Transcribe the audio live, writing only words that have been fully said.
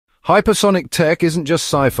Hypersonic tech isn't just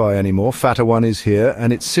sci-fi anymore. Fattah 1 is here,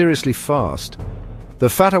 and it's seriously fast. The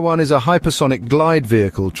Fattah 1 is a hypersonic glide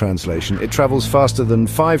vehicle translation. It travels faster than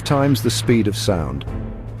 5 times the speed of sound.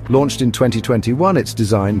 Launched in 2021, it's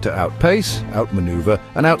designed to outpace, outmaneuver,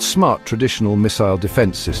 and outsmart traditional missile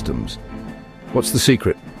defense systems. What's the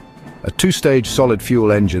secret? A 2-stage solid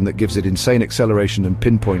fuel engine that gives it insane acceleration and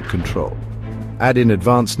pinpoint control. Add in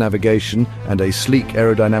advanced navigation and a sleek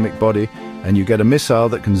aerodynamic body, and you get a missile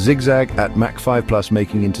that can zigzag at Mach 5+,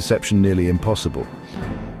 making interception nearly impossible.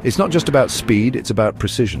 It's not just about speed, it's about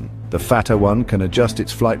precision. The Fattah 1 can adjust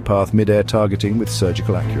its flight path mid-air targeting with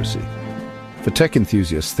surgical accuracy. For tech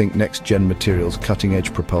enthusiasts, think next-gen materials,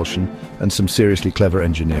 cutting-edge propulsion, and some seriously clever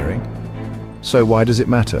engineering. So why does it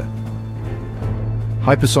matter?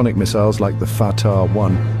 Hypersonic missiles like the Fattah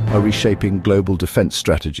 1 are reshaping global defense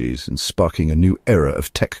strategies and sparking a new era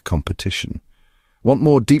of tech competition. Want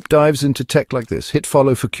more deep dives into tech like this? Hit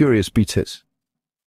follow for curious beat hits.